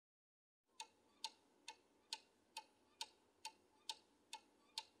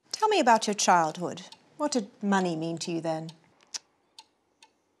Tell me about your childhood. What did money mean to you then?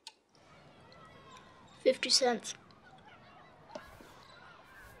 50 cents.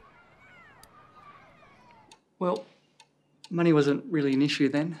 Well, money wasn't really an issue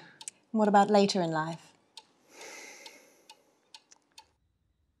then. What about later in life?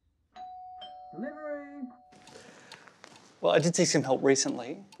 Well, I did see some help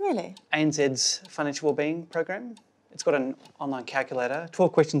recently. Really? ANZ's financial wellbeing program. It's got an online calculator,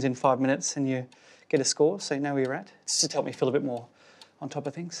 12 questions in 5 minutes, and you get a score, so you know where you're at. It's just helped me feel a bit more on top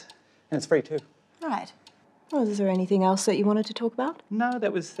of things. And it's free too. Right. Well, is there anything else that you wanted to talk about? No,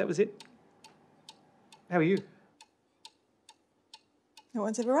 that was it. How are you? No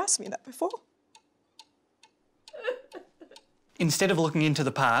one's ever asked me that before. Instead of looking into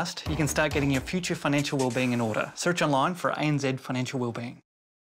the past, you can start getting your future financial wellbeing in order. Search online for ANZ Financial Wellbeing.